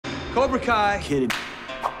Cobra Kai. Kidding.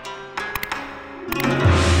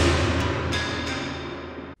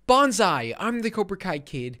 Bonsai, I'm the Cobra Kai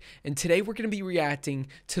Kid, and today we're going to be reacting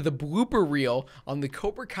to the blooper reel on the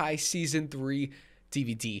Cobra Kai Season 3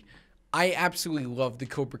 DVD. I absolutely love the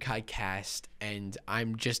Cobra Kai cast, and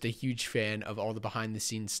I'm just a huge fan of all the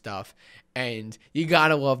behind-the-scenes stuff, and you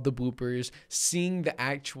gotta love the bloopers, seeing the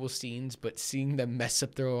actual scenes, but seeing them mess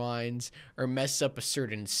up their lines, or mess up a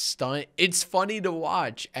certain stunt. It's funny to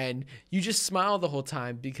watch, and you just smile the whole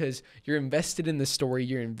time, because you're invested in the story,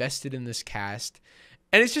 you're invested in this cast,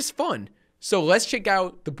 and it's just fun. So let's check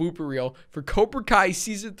out the blooper reel for Cobra Kai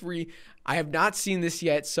Season 3. I have not seen this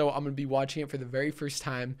yet, so I'm going to be watching it for the very first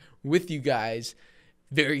time with you guys.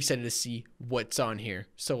 Very excited to see what's on here.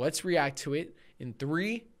 So let's react to it in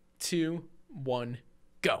 3, 2, 1,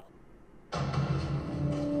 go.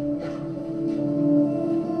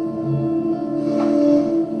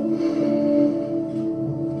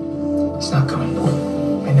 It's not coming.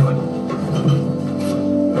 I knew it.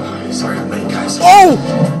 Sorry I'm late, guys. Oh!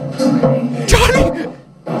 Johnny!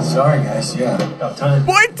 Sorry, guys. Yeah, about time.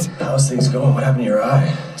 What? How's things going? What happened to your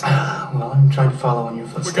eye? Well, I'm trying to follow in your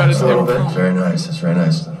footsteps a little bit. Very nice. That's very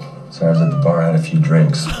nice. Sorry, I was at the bar, had a few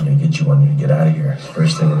drinks. I'm gonna get you one to get out of here.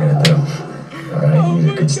 First thing we're gonna do. All right, you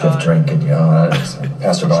need a good stiff drink and you all out of this.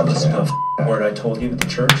 Pastor Bob, listen to the word I told you at the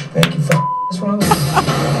church. Thank you, What's wrong with you?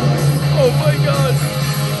 Oh my god.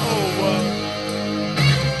 Oh wow.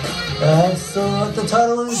 That's the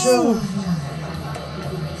title of the show.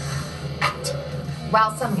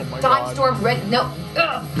 Wow, some dime storm red. No.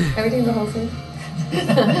 Ugh. Everything's a whole thing.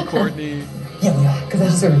 Courtney. Yeah, we are. Because I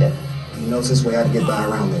deserved it. He knows his way how to get by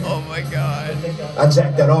around there. Oh my god. I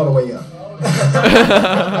jacked that all the way up.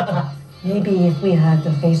 Maybe if we had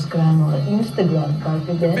the Facegram or Instagram card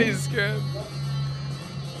again. Facegram.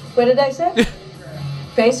 What did I say?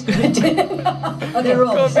 Facegram. Okay,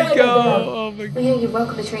 roll. Go. Oh my god. Yeah, you're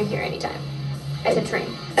welcome to train here anytime. I said train.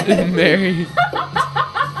 Mary.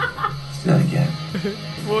 Do that again.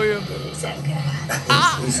 William. So good.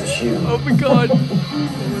 Piece of shoe. Oh my god.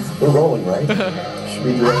 We're rolling, right? Should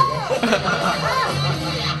we do it?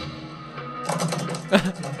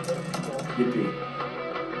 Yippee.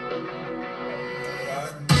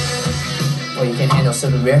 Well, you can't handle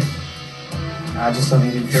silver beer? I just don't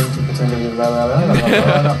need to drink to pretend to be blah, blah, blah, blah,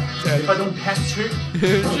 blah, blah. If I don't catch you.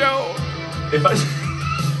 Joe. If I...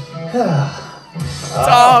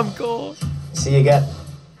 Tom Cole. See you again.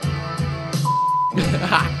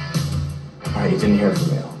 Alright, you didn't hear from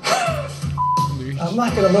me. I'm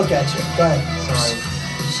not gonna look at you. Go ahead. Sorry.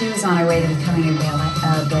 She was on her way to becoming a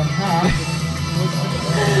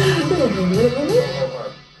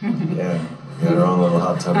Yeah, you got her own little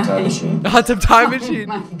hot tub time machine. Hot tub time machine.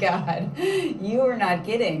 Oh my god. You were not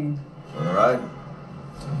kidding. Alright.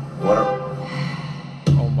 What are...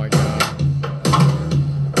 Oh my god.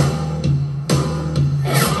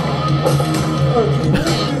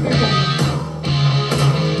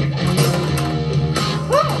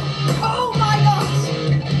 Oh my gosh!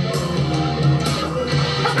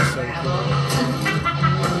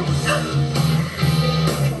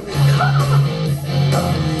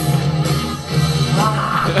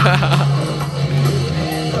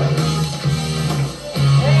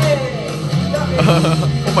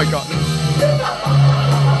 Oh my god.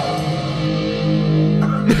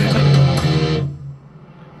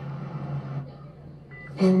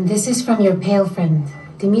 And this is from your pale friend,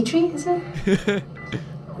 Demetri, is it?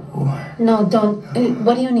 No, don't.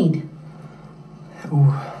 What do you need?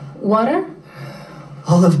 Water?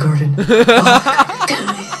 Olive Garden. So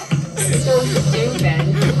stupid.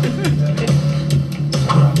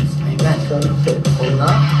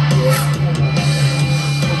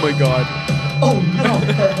 Oh my god. Oh no!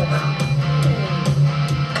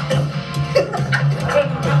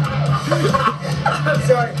 I'm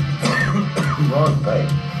sorry. Wrong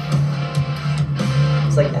bite.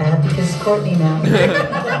 It's like, I have to kiss Courtney now.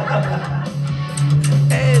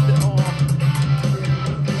 Ed.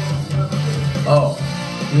 Oh,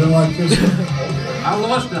 you don't like this? I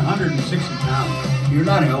lost 160 pounds. You're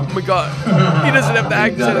not Oh helping. my god. He doesn't have the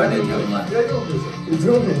accent. You're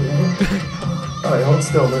doing it, man. Alright, hold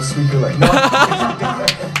still. Let's sweep your leg. No.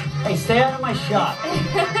 Hey, stay out of my shop.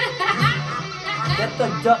 Get the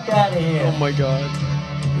duck out of here. Oh my god.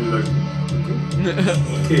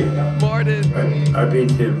 Tim. Martin. I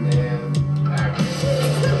beat him.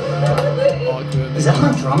 Oh, good. Is that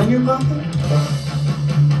my drum in your pocket?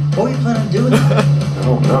 What were you planning on doing? I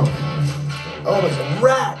don't know. Oh, it's a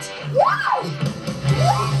rat!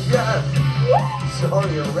 Yeah.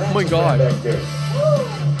 Sorry, a rat. Oh my god. Back there.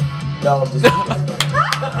 No, I'm just...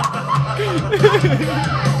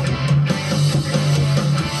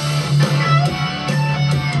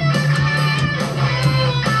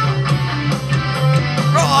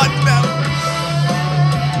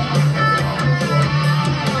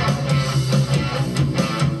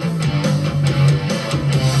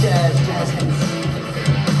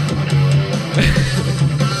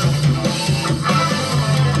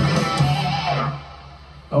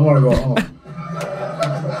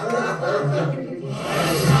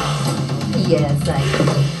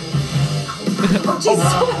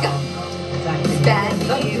 Oh my god. It's bad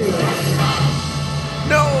news.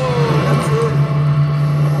 No, that's it.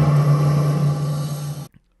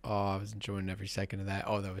 Oh, I was enjoying every second of that.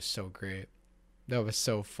 Oh, that was so great. That was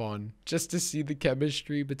so fun. Just to see the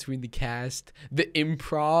chemistry between the cast, the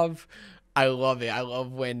improv. I love it. I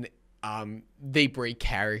love when they break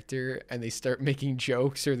character and they start making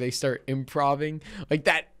jokes or they start improving. Like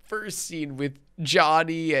that first scene with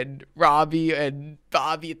Johnny and Robbie and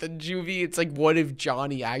Bobby at the juvie. It's like, what if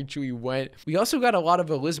Johnny actually went? We also got a lot of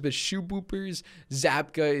Elizabeth Shue bloopers.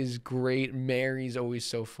 Zapka is great. Mary's always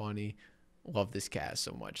so funny. Love this cast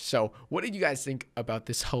so much. So what did you guys think about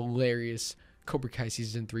this hilarious Cobra Kai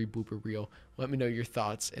Season 3 blooper reel? Let me know your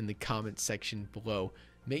thoughts in the comment section below.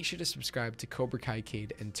 Make sure to subscribe to Cobra Kai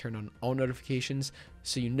Kid and turn on all notifications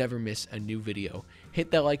so you never miss a new video.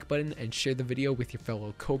 Hit that like button and share the video with your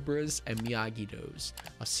fellow Cobras and Miyagi-Dos.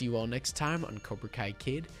 I'll see you all next time on Cobra Kai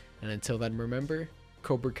Kid. And until then, remember,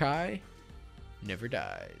 Cobra Kai never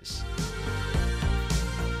dies.